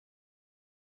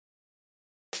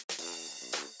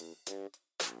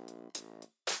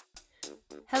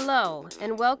Hello,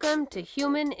 and welcome to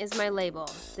Human is My Label.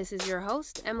 This is your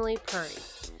host, Emily Purry.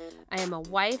 I am a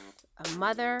wife, a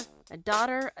mother, a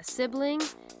daughter, a sibling,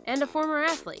 and a former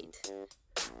athlete.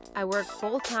 I work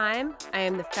full-time, I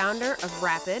am the founder of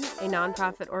Rapid, a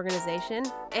nonprofit organization,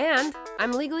 and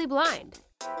I'm legally blind.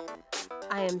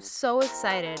 I am so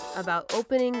excited about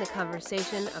opening the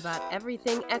conversation about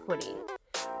everything equity.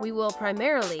 We will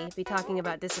primarily be talking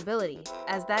about disability,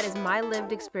 as that is my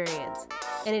lived experience,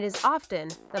 and it is often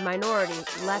the minority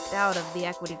left out of the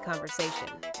equity conversation.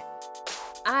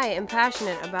 I am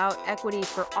passionate about equity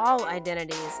for all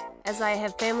identities, as I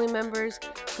have family members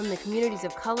from the communities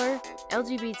of color,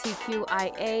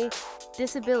 LGBTQIA,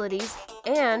 disabilities,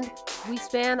 and we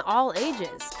span all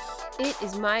ages. It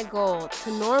is my goal to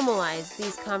normalize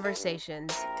these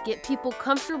conversations, get people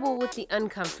comfortable with the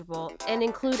uncomfortable, and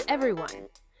include everyone.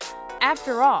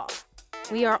 After all,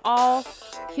 we are all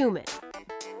human.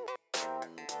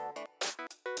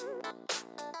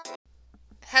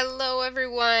 Hello,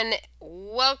 everyone.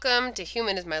 Welcome to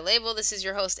Human is My Label. This is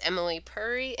your host, Emily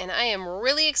Purry, and I am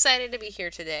really excited to be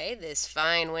here today, this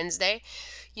fine Wednesday.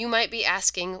 You might be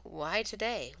asking, why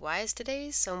today? Why is today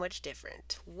so much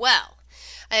different? Well,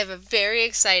 I have a very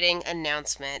exciting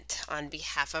announcement on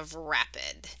behalf of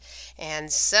Rapid.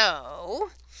 And so,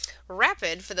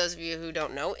 Rapid, for those of you who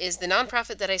don't know, is the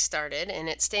nonprofit that I started, and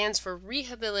it stands for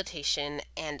Rehabilitation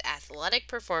and Athletic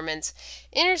Performance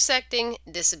Intersecting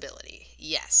Disability.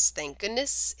 Yes, thank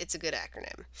goodness, it's a good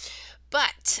acronym.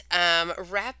 But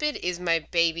Rapid is my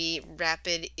baby.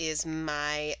 Rapid is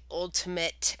my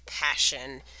ultimate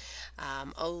passion.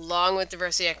 Along with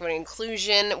diversity, equity,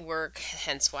 inclusion work,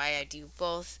 hence why I do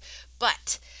both.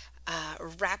 But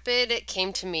Rapid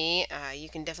came to me. You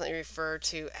can definitely refer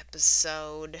to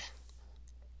episode.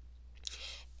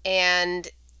 And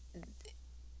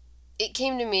it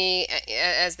came to me,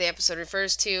 as the episode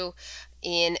refers to,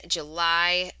 in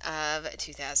July of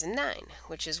 2009,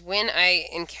 which is when I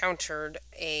encountered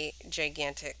a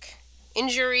gigantic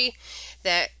injury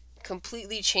that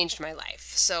completely changed my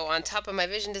life. So on top of my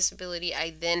vision disability,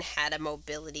 I then had a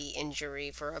mobility injury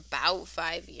for about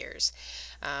 5 years.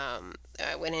 I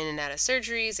went in and out of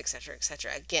surgeries, etc.,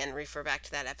 etc. Again, refer back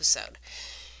to that episode.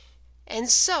 And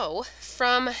so,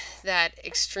 from that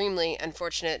extremely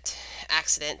unfortunate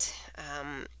accident,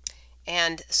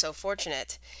 and so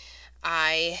fortunate,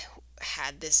 I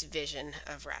had this vision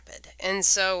of Rapid. And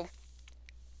so,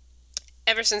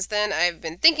 ever since then, I've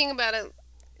been thinking about it,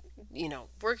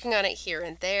 working on it here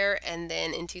and there. And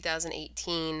then in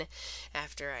 2018,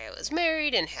 after I was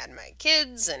married and had my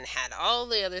kids and had all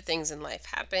the other things in life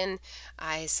happen,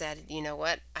 I said, you know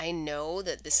what? I know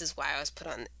that this is why I was put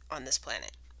on this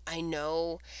planet. I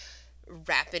know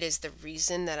Rapid is the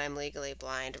reason that I'm legally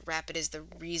blind. Rapid is the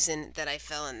reason that I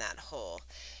fell in that hole.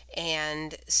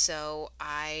 And so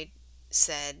I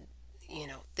said,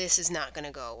 this is not going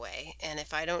to go away. And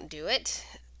if I don't do it,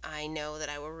 I know that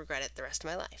I will regret it the rest of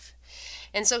my life.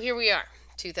 And so here we are,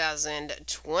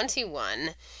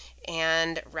 2021.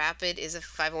 And Rapid is a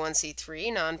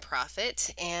 501c3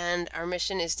 nonprofit, and our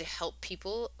mission is to help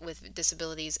people with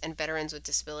disabilities and veterans with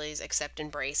disabilities accept,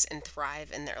 embrace, and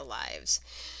thrive in their lives.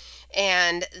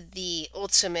 And the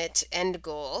ultimate end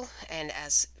goal, and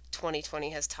as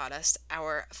 2020 has taught us,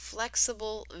 our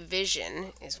flexible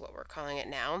vision is what we're calling it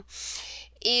now,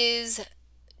 is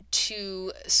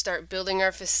to start building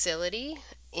our facility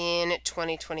in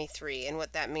 2023. And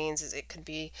what that means is it could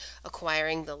be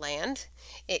acquiring the land,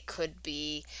 it could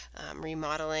be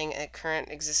remodeling a current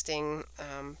existing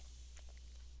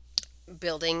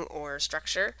building or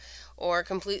structure, or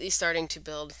completely starting to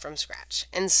build from scratch.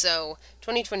 And so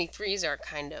 2023 is our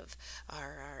kind of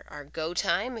our go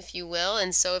time, if you will.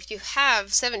 And so if you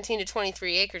have 17 to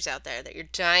 23 acres out there that you're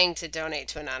dying to donate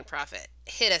to a nonprofit,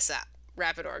 hit us up,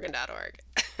 rapidoregon.org.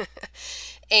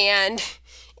 And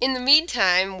in the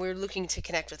meantime, we're looking to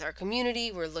connect with our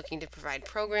community. We're looking to provide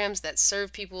programs that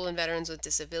serve people and veterans with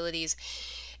disabilities.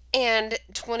 And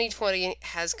 2020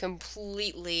 has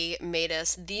completely made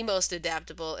us the most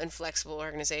adaptable and flexible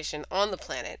organization on the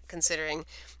planet, considering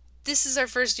this is our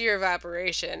first year of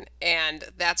operation, and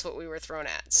that's what we were thrown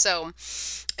at. So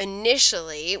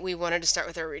initially, we wanted to start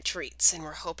with our retreats, and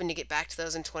we're hoping to get back to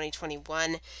those in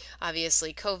 2021.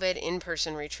 Obviously, COVID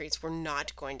in-person retreats were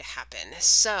not going to happen.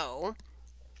 So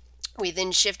we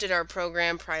then shifted our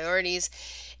program priorities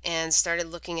and started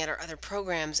looking at our other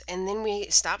programs. And then we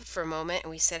stopped for a moment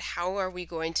and we said, how are we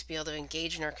going to be able to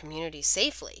engage in our community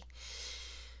safely?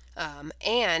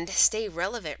 And stay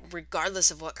relevant regardless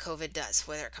of what COVID does,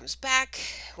 whether it comes back,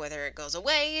 whether it goes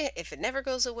away, if it never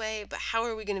goes away. But how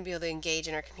are we going to be able to engage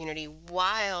in our community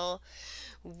while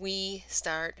we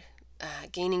start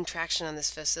gaining traction on this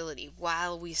facility,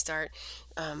 while we start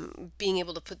being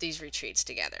able to put these retreats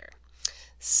together.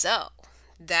 So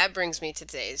that brings me to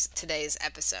today's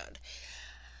episode.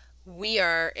 We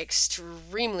are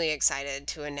extremely excited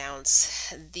to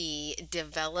announce the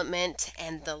development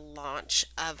and the launch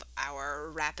of our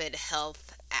Rapid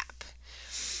Health app.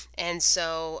 And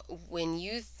so when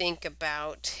you think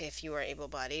about, if you are able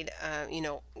bodied,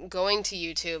 going to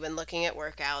YouTube and looking at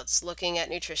workouts, looking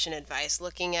at nutrition advice,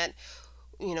 looking at,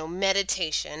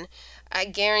 meditation, I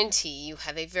guarantee you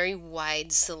have a very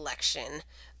wide selection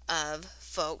of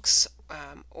folks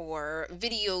or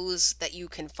videos that you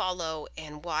can follow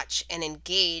and watch and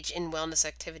engage in wellness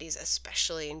activities,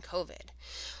 especially in COVID.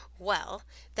 Well,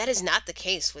 that is not the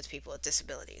case with people with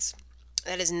disabilities.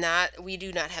 We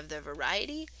do not have the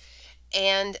variety,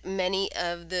 and many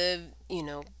of the,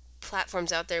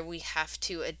 platforms out there, we have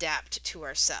to adapt to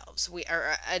ourselves. We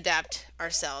are adapt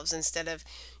ourselves instead of,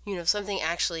 something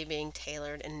actually being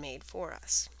tailored and made for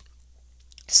us.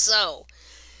 So,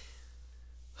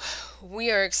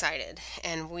 we are excited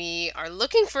and we are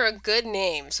looking for a good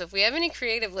name. So if we have any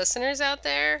creative listeners out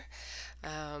there,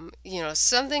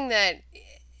 something that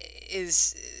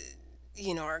is,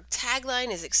 our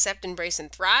tagline is accept, embrace,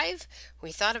 and thrive.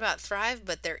 We thought about thrive,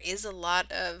 but there is a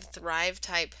lot of thrive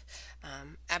type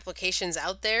applications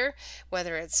out there,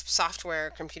 whether it's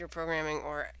software, computer programming,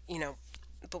 or,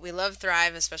 but we love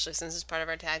thrive, especially since it's part of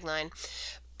our tagline.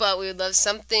 But we would love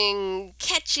something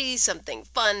catchy, something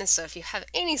fun. So if you have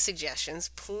any suggestions,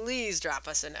 please drop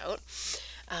us a note.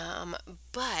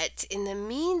 But in the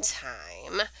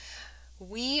meantime,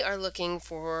 we are looking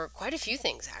for quite a few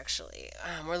things, actually.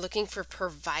 We're looking for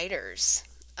providers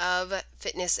of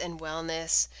fitness and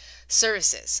wellness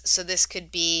services. So this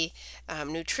could be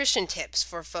nutrition tips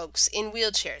for folks in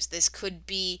wheelchairs. This could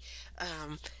be,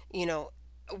 you know,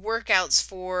 workouts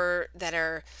for that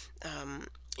are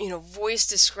voice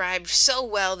described so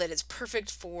well that it's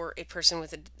perfect for a person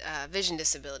with a vision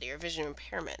disability or vision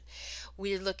impairment.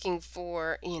 We're looking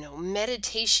for,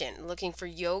 meditation, looking for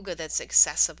yoga that's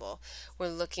accessible. We're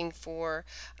looking for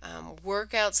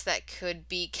workouts that could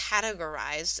be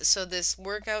categorized. So this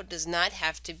workout does not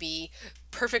have to be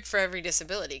perfect for every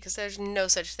disability, because there's no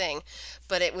such thing.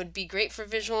 But it would be great for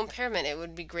visual impairment. It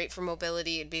would be great for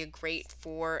mobility. It'd be great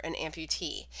for an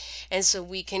amputee. And so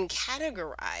we can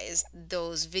categorize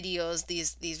those videos,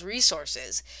 these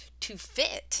resources, to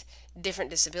fit different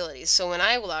disabilities. So when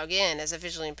I log in as a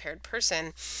visually impaired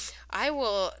person, it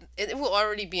will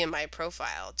already be in my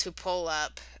profile to pull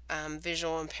up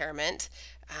visual impairment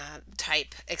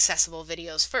type accessible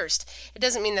videos first. It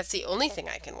doesn't mean that's the only thing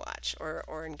I can watch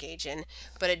or engage in,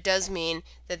 but it does mean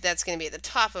that that's going to be at the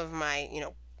top of my,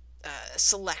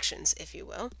 selections, if you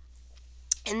will.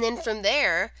 And then from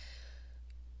there,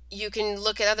 you can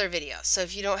look at other videos. So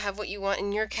if you don't have what you want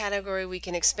in your category, we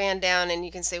can expand down and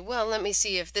you can say, well, let me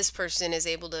see if this person is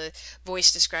able to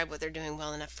voice describe what they're doing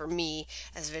well enough for me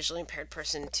as a visually impaired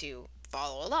person to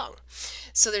follow along.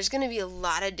 So there's going to be a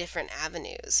lot of different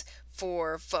avenues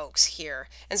for folks here.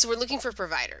 And so we're looking for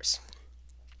providers.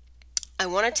 I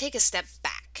want to take a step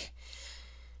back.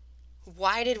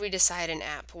 Why did we decide an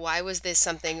app? Why was this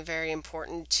something very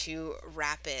important to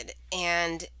Rapid?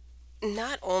 And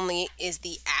not only is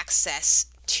the access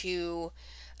to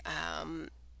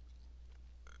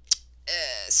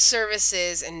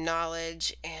services and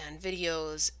knowledge and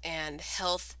videos and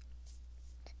health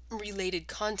related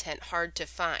content hard to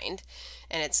find,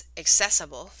 and it's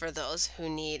accessible for those who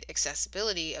need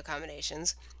accessibility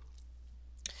accommodations,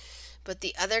 but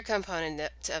the other component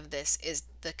of this is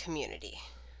the community.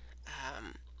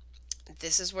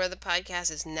 This is where the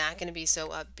podcast is not going to be so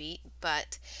upbeat,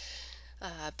 but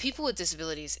people with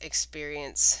disabilities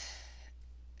experience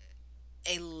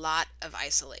a lot of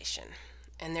isolation,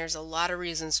 and there's a lot of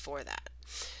reasons for that.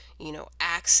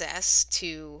 Access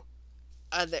to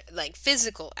other, like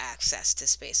physical access to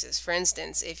spaces. For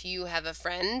instance, if you have a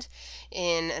friend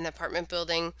in an apartment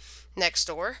building next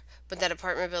door, but that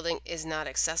apartment building is not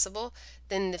accessible,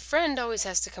 then the friend always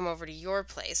has to come over to your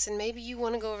place, and maybe you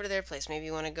want to go over to their place. Maybe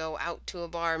you want to go out to a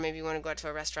bar, maybe you want to go out to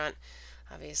a restaurant.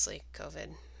 Obviously, COVID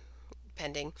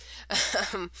pending.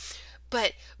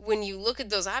 But when you look at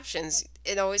those options,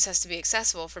 it always has to be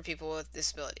accessible for people with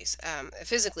disabilities,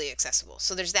 physically accessible.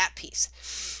 So there's that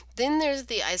piece. Then there's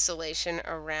the isolation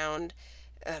around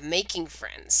making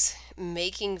friends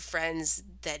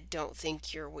that don't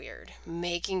think you're weird,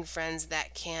 making friends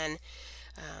that can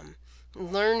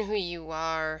learn who you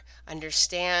are,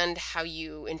 understand how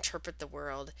you interpret the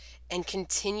world, and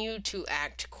continue to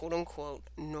act quote unquote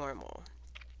normal.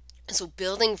 So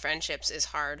building friendships is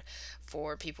hard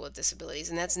for people with disabilities,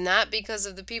 and that's not because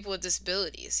of the people with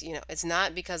disabilities. It's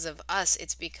not because of us,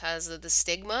 it's because of the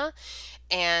stigma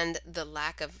and the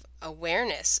lack of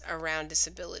awareness around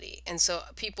disability. And so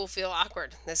people feel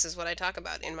awkward. This is what I talk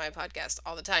about in my podcast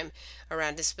all the time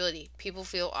around disability. People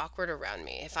feel awkward around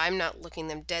me. If I'm not looking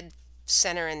them dead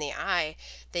center in the eye,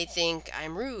 they think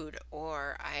I'm rude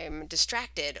or I'm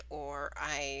distracted or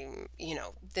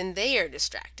then they are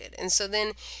distracted. And so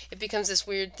then it becomes this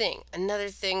weird thing. Another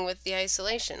thing with the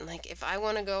isolation, like if I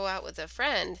want to go out with a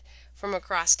friend from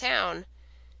across town,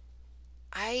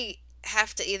 I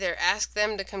have to either ask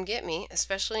them to come get me,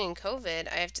 especially in COVID.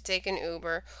 I have to take an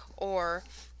Uber or,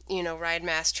 ride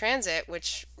mass transit,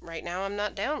 which right now I'm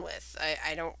not down with.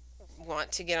 I don't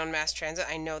want to get on mass transit.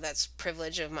 I know that's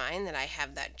privilege of mine that I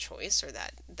have that choice or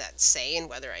that say in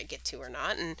whether I get to or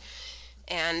not.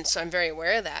 And so I'm very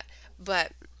aware of that.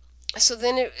 But so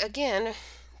then again,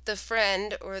 the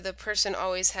friend or the person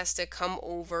always has to come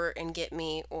over and get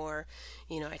me, or,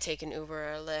 I take an Uber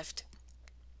or a Lyft.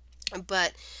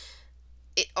 But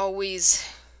it always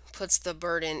puts the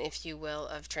burden, if you will,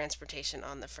 of transportation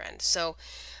on the friend. So,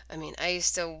 I mean, I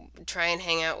used to try and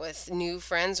hang out with new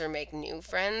friends or make new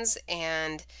friends,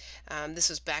 and this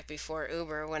was back before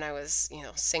Uber when I was,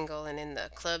 single and in the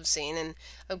club scene. And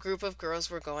a group of girls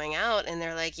were going out, and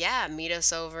they're like, "Yeah, meet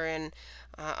us over in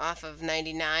off of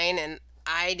 99." And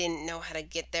I didn't know how to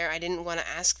get there. I didn't want to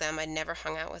ask them. I'd never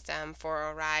hung out with them for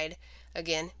a ride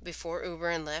again before Uber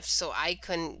and Lyft, so I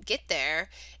couldn't get there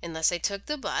unless I took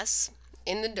the bus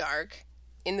in the dark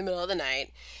in the middle of the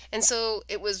night. And so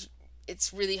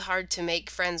it's really hard to make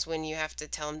friends when you have to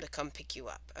tell them to come pick you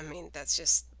up. I mean, that's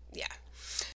just, yeah.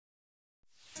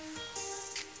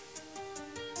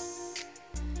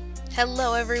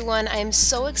 Hello, everyone. I am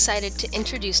so excited to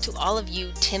introduce to all of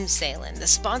you Tim Salen, the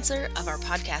sponsor of our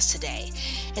podcast today.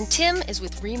 And Tim is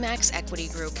with Remax Equity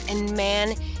Group, and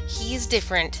man, he is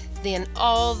different than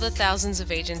all the thousands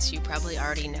of agents you probably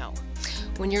already know.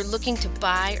 When you're looking to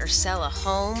buy or sell a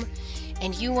home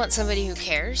and you want somebody who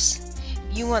cares,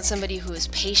 you want somebody who is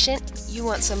patient, you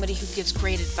want somebody who gives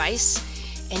great advice,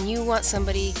 and you want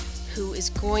somebody who is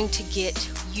going to get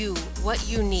you what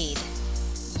you need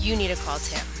to call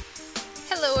Tim.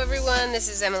 Hello, everyone. This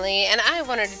is Emily, and I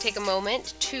wanted to take a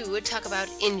moment to talk about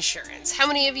insurance. How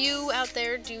many of you out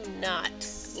there do not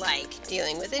like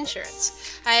dealing with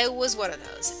insurance? I was one of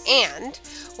those. And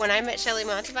when I met Shelly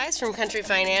Montevice from Country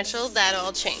Financial, that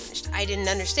all changed. I didn't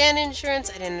understand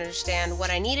insurance. I didn't understand what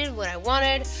I needed, what I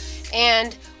wanted,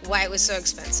 and why it was so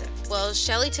expensive. Well,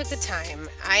 Shelly took the time.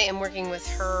 I am working with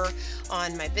her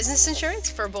on my business insurance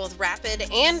for both Rapid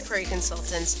and Prairie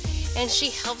Consultants, and she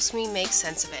helps me make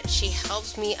sense of it. She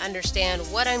helps me understand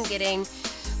what I'm getting,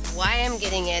 why I'm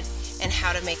getting it, and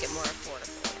how to make it more affordable.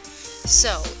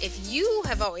 So, if you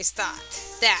have always thought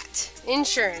that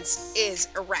insurance is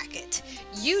a racket,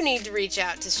 you need to reach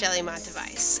out to Shelly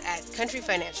Montevice at Country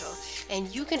Financial,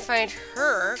 and you can find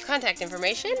her contact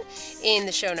information in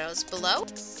the show notes below.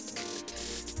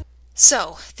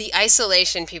 So, the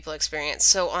isolation people experience.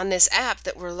 So, on this app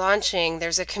that we're launching,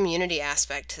 there's a community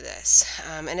aspect to this.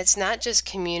 And it's not just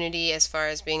community as far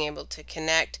as being able to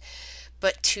connect,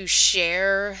 but to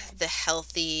share the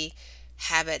healthy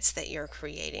habits that you're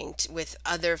creating with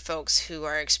other folks who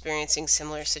are experiencing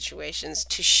similar situations,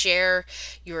 to share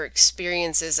your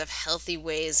experiences of healthy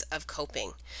ways of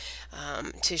coping,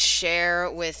 to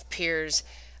share with peers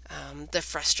the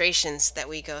frustrations that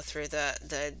we go through,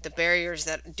 the barriers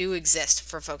that do exist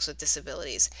for folks with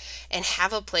disabilities, and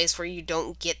have a place where you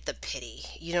don't get the pity.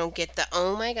 You don't get the,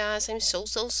 "Oh my gosh, I'm so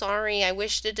sorry. I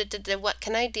wish, what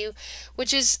can I do?"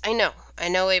 Which is, I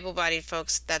know able-bodied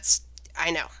folks,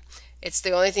 I know. It's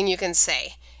the only thing you can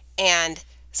say. And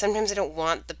sometimes I don't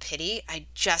want the pity. I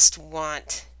just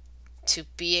want to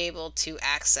be able to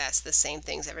access the same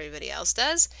things everybody else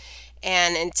does.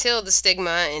 And until the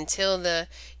stigma, until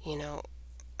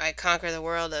I conquer the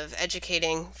world of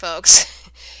educating folks,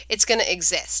 it's going to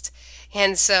exist.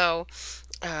 And so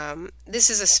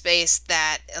this is a space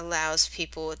that allows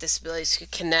people with disabilities to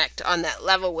connect on that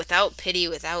level without pity,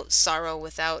 without sorrow,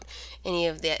 without any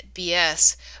of that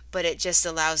BS, but it just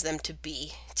allows them to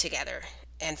be together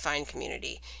and find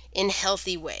community in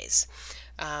healthy ways.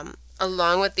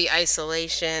 Along with the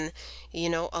isolation,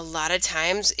 a lot of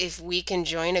times if we can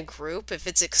join a group, if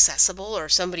it's accessible or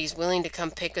somebody's willing to come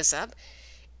pick us up,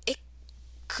 it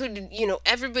could,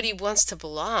 everybody wants to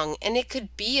belong, and it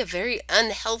could be a very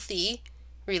unhealthy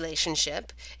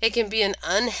relationship. It can be an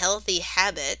unhealthy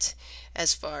habit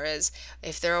as far as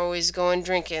if they're always going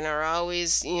drinking or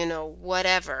always,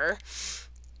 whatever.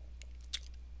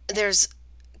 There's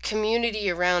community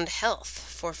around health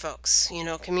for folks,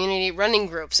 community running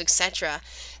groups, etc.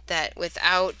 That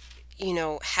without,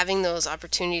 having those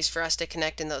opportunities for us to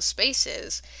connect in those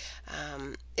spaces,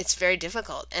 it's very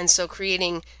difficult. And so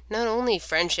creating not only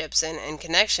friendships and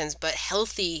connections, but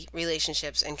healthy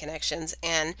relationships and connections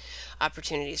and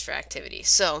opportunities for activity.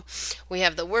 So we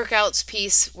have the workouts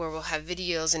piece where we'll have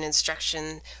videos and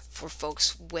instruction for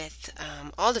folks with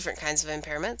all different kinds of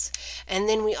impairments. And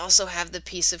then we also have the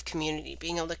piece of community,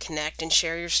 being able to connect and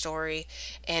share your story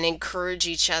and encourage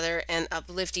each other and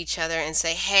uplift each other and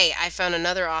say, hey, I found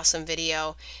another awesome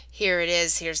video. Here it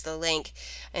is. Here's the link.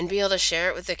 And be able to share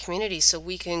it with the community so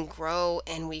we can grow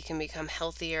and we can become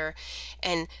healthier.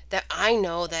 And that I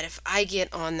know that if I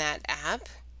get on that app,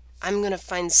 I'm going to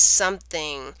find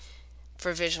something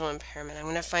for visual impairment. I'm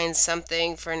going to find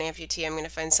something for an amputee. I'm going to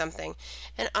find something.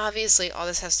 And obviously, all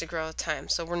this has to grow with time.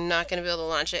 So we're not going to be able to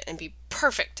launch it and be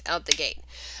perfect out the gate.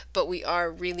 But we are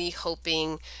really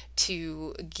hoping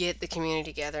to get the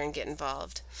community together and get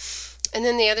involved. And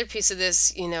then the other piece of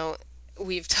this,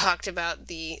 we've talked about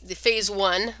the phase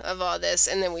 1 of all this,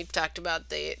 and then we've talked about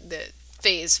the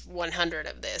phase 100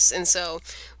 of this. And so,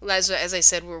 as I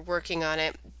said, we're working on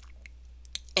it.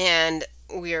 And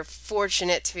we are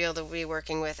fortunate to be able to be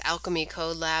working with Alchemy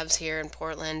Code Labs here in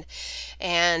Portland.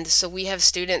 And so we have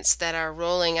students that are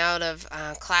rolling out of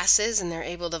classes and they're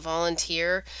able to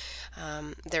volunteer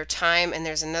their time. And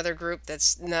there's another group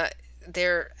that's not,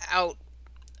 they're out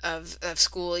of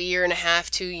school a year and a half,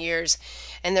 2 years,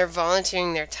 and they're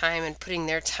volunteering their time and putting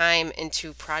their time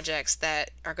into projects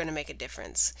that are going to make a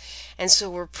difference. And so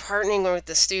we're partnering with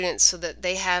the students so that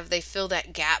they fill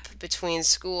that gap between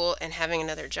school and having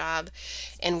another job,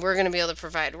 and we're going to be able to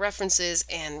provide references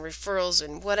and referrals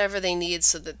and whatever they need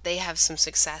so that they have some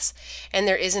success and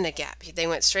there isn't a gap. They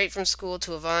went straight from school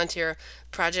to a volunteer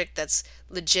project that's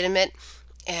legitimate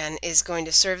and is going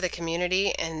to serve the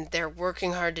community, and they're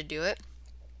working hard to do it.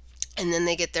 And then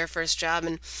they get their first job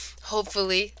and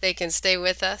hopefully they can stay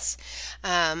with us.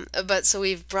 But so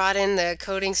we've brought in the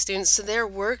coding students, so they're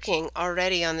working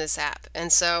already on this app.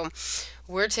 And so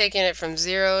we're taking it from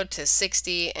 0 to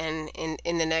 60 and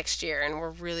in the next year, and we're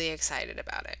really excited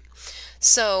about it.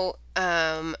 So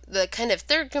the kind of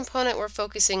third component we're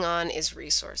focusing on is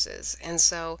resources. And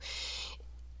so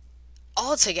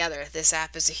altogether, this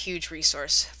app is a huge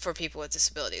resource for people with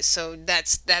disabilities. So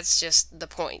that's just the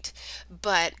point.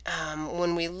 But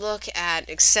when we look at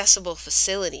accessible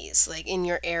facilities, like in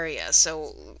your area,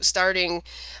 so starting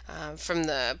from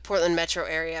the Portland metro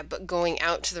area, but going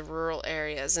out to the rural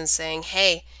areas and saying,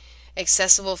 hey,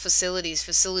 accessible facilities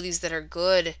that are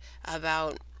good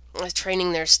about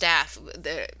training their staff,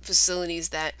 the facilities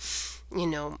that,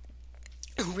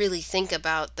 really think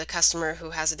about the customer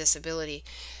who has a disability.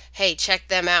 Hey, check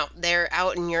them out. They're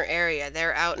out in your area.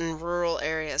 They're out in rural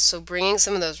areas. So bringing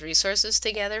some of those resources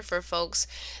together for folks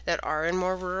that are in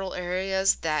more rural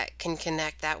areas that can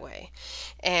connect that way.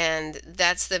 And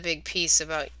that's the big piece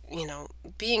about,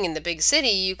 being in the big city,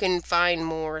 you can find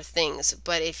more things.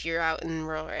 But if you're out in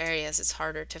rural areas, it's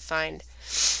harder to find.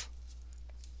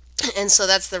 And so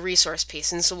that's the resource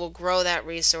piece. And so we'll grow that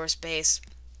resource base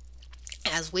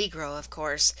as we grow, of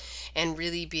course, and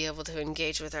really be able to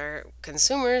engage with our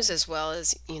consumers as well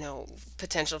as,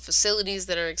 potential facilities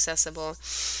that are accessible,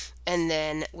 and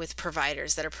then with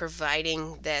providers that are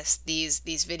providing these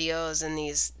videos and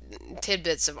these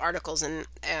tidbits of articles and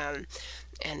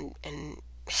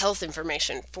health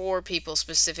information for people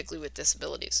specifically with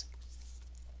disabilities.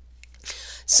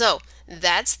 So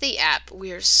that's the app.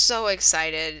 We are so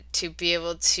excited to be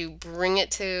able to bring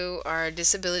it to our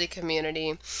disability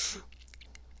community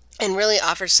and really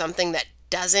offer something that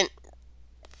doesn't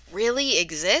really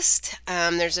exist.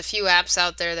 There's a few apps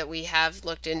out there that we have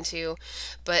looked into,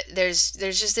 but there's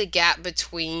just a gap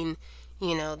between,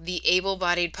 the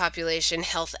able-bodied population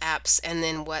health apps and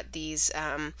then what these,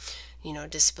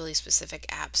 disability-specific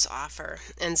apps offer.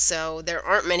 And so there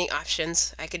aren't many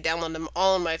options. I could download them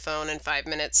all on my phone in 5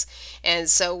 minutes. And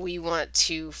so we want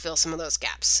to fill some of those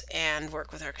gaps and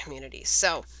work with our community.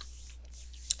 So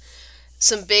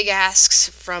some big asks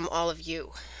from all of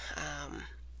you.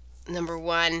 Number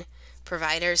one,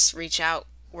 providers, reach out.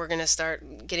 We're going to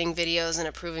start getting videos and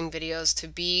approving videos to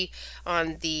be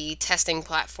on the testing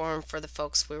platform for the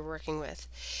folks we're working with.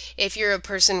 If you're a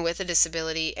person with a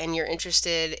disability and you're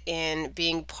interested in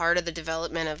being part of the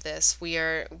development of this, we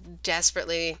are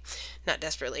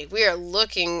we are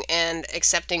looking and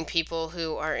accepting people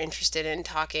who are interested in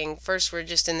talking. First, we're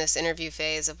just in this interview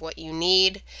phase of what you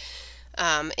need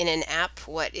in an app,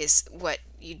 what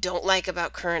you don't like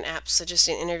about current apps, so just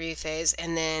an interview phase,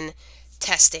 and then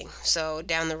testing. So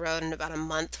down the road in about a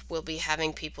month, we'll be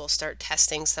having people start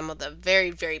testing some of the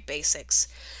very, very basics.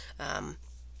 Um,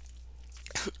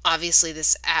 Obviously,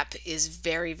 this app is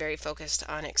very, very focused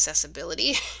on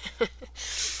accessibility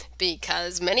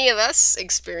because many of us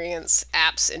experience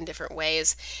apps in different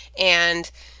ways,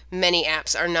 and many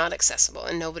apps are not accessible,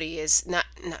 and nobody is not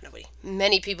nobody.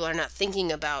 Many people are not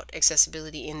thinking about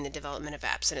accessibility in the development of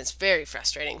apps, and it's very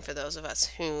frustrating for those of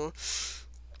us who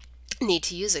need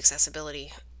to use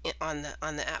accessibility on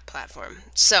the app platform.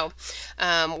 So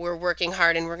we're working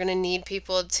hard, and we're going to need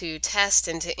people to test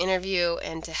and to interview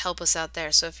and to help us out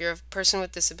there. So if you're a person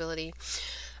with disability,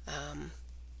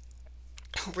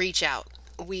 reach out.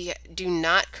 We do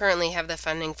not currently have the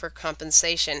funding for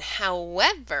compensation.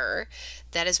 However,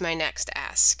 that is my next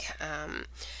ask.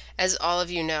 As all of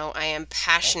you know, I am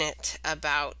passionate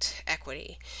about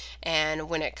equity. And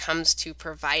when it comes to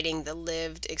providing the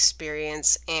lived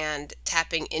experience and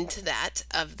tapping into that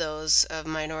of those of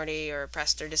minority or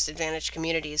oppressed or disadvantaged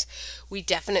communities, we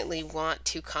definitely want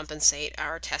to compensate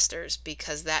our testers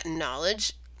because that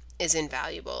knowledge is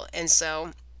invaluable. And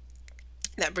so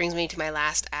that brings me to my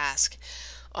last ask.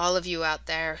 All of you out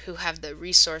there who have the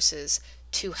resources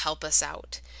to help us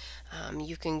out,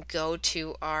 you can go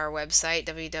to our website,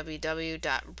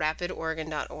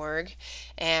 www.rapidoregon.org,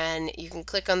 and you can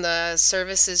click on the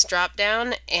services drop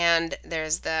down, and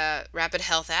there's the Rapid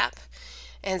Health app.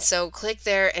 And so click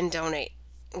there and donate.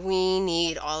 We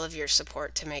need all of your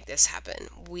support to make this happen.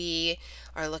 We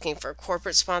are looking for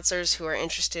corporate sponsors who are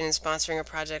interested in sponsoring a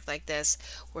project like this.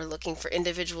 We're looking for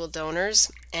individual donors.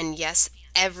 And yes,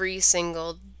 every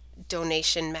single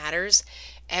donation matters.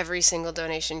 Every single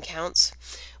donation counts.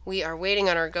 We are waiting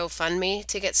on our GoFundMe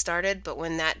to get started, but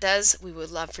when that does, we would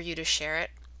love for you to share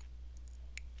it.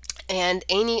 And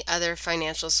any other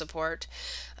financial support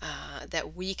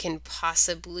that we can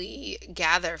possibly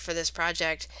gather for this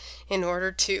project in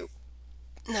order to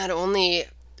not only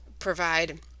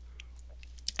provide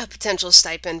a potential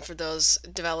stipend for those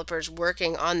developers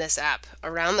working on this app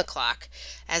around the clock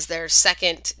as their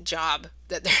second job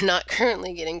that they're not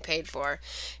currently getting paid for,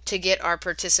 to get our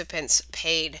participants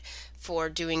paid for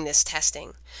doing this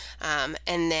testing,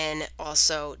 and then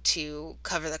also to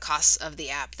cover the costs of the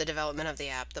app, the development of the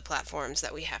app, the platforms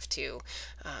that we have to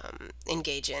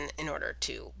engage in order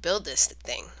to build this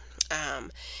thing.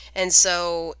 And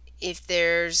so if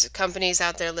there's companies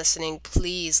out there listening,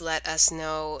 please let us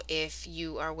know if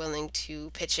you are willing to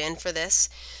pitch in for this,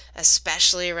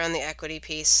 especially around the equity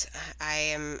piece.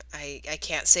 I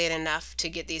can't say it enough. To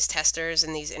get these testers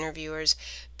and these interviewers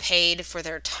paid for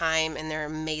their time and their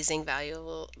amazing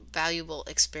valuable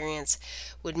experience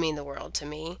would mean the world to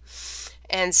me.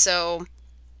 And so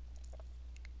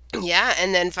yeah,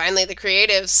 and then finally the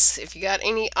creatives. If you got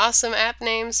any awesome app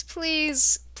names,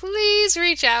 please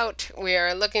reach out. We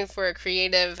are looking for a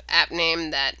creative app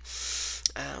name that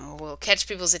will catch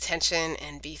people's attention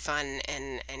and be fun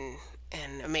and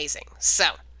amazing. So,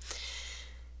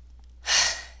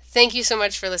 thank you so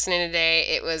much for listening today.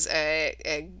 It was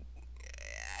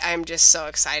I'm just so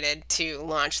excited to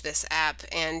launch this app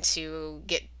and to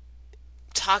get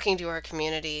talking to our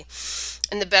community.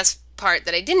 And the best part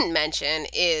that I didn't mention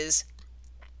is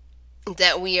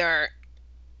that we are,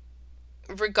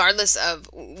 regardless of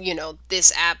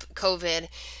this app, COVID,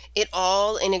 it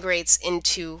all integrates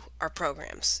into our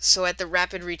programs. So at the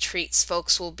Rapid Retreats,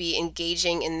 folks will be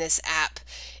engaging in this app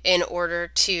in order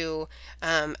to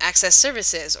access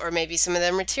services, or maybe some of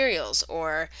their materials,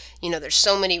 or there's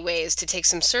so many ways to take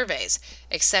some surveys,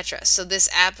 etc. So this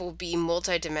app will be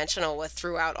multidimensional with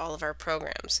throughout all of our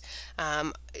programs.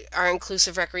 Our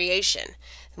inclusive recreation,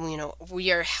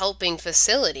 we are helping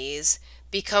facilities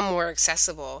become more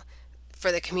accessible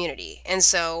for the community. And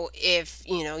so if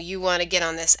you want to get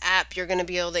on this app, you're going to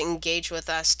be able to engage with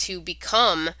us to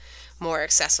become more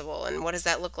accessible. And what does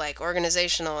that look like?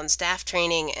 Organizational and staff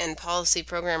training and policy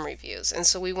program reviews. And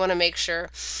so we want to make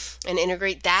sure and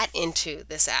integrate that into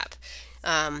this app.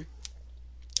 And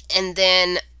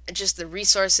then just the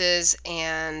resources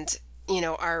and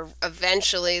our,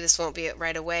 eventually, this won't be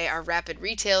right away, our Rapid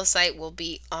Retail site will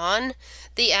be on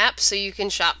the app, so you can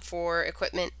shop for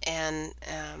equipment and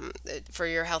for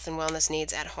your health and wellness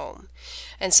needs at home.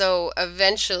 And so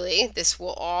eventually this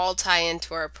will all tie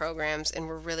into our programs, and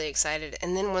we're really excited.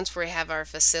 And then once we have our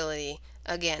facility,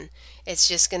 again, it's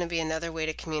just going to be another way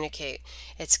to communicate.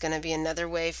 It's going to be another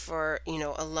way for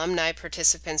alumni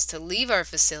participants to leave our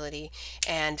facility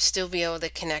and still be able to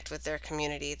connect with their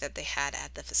community that they had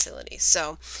at the facility.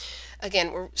 So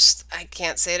again, I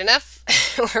can't say it enough.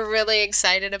 We're really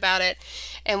excited about it,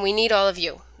 and we need all of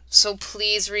you. So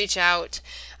please reach out.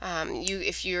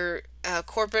 If you're a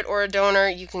corporate or a donor,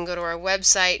 you can go to our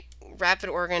website,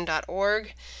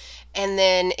 rapidorgan.org. And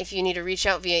then if you need to reach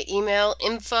out via email,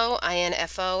 info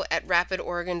at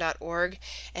rapidorgan.org,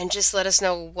 and just let us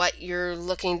know what you're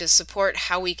looking to support,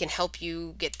 how we can help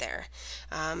you get there.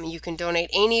 You can donate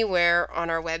anywhere on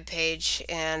our webpage,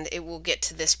 and it will get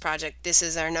to this project. This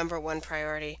is our number one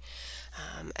priority,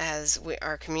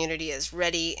 our community is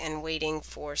ready and waiting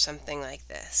for something like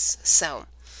this. So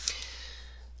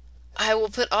I will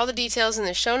put all the details in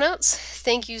the show notes.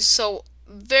 Thank you so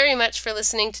very much for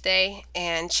listening today,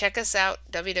 and check us out,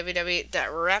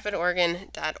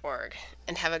 www.rapidorgan.org,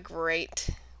 and have a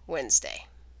great Wednesday.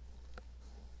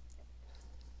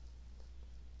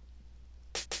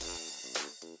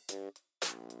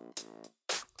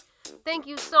 Thank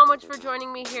you so much for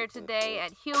joining me here today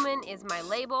at Human is My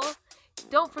Label.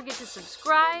 Don't forget to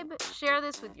subscribe, share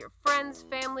this with your friends,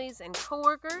 families, and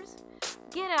coworkers.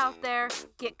 Get out there,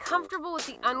 get comfortable with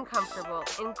the uncomfortable,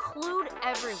 include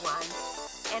everyone,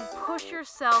 and push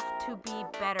yourself to be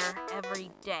better every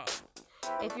day.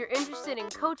 If you're interested in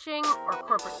coaching or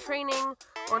corporate training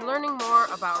or learning more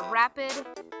about Rapid,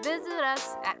 visit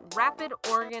us at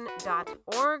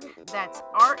rapidorgan.org. That's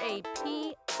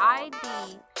RAPIDOREGON.org.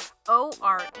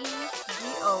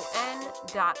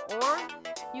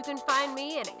 You can find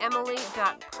me at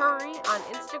emily.purry on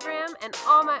Instagram, and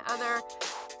all my other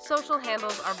social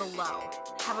handles are below.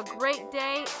 Have a great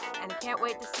day, and can't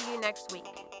wait to see you next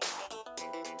week.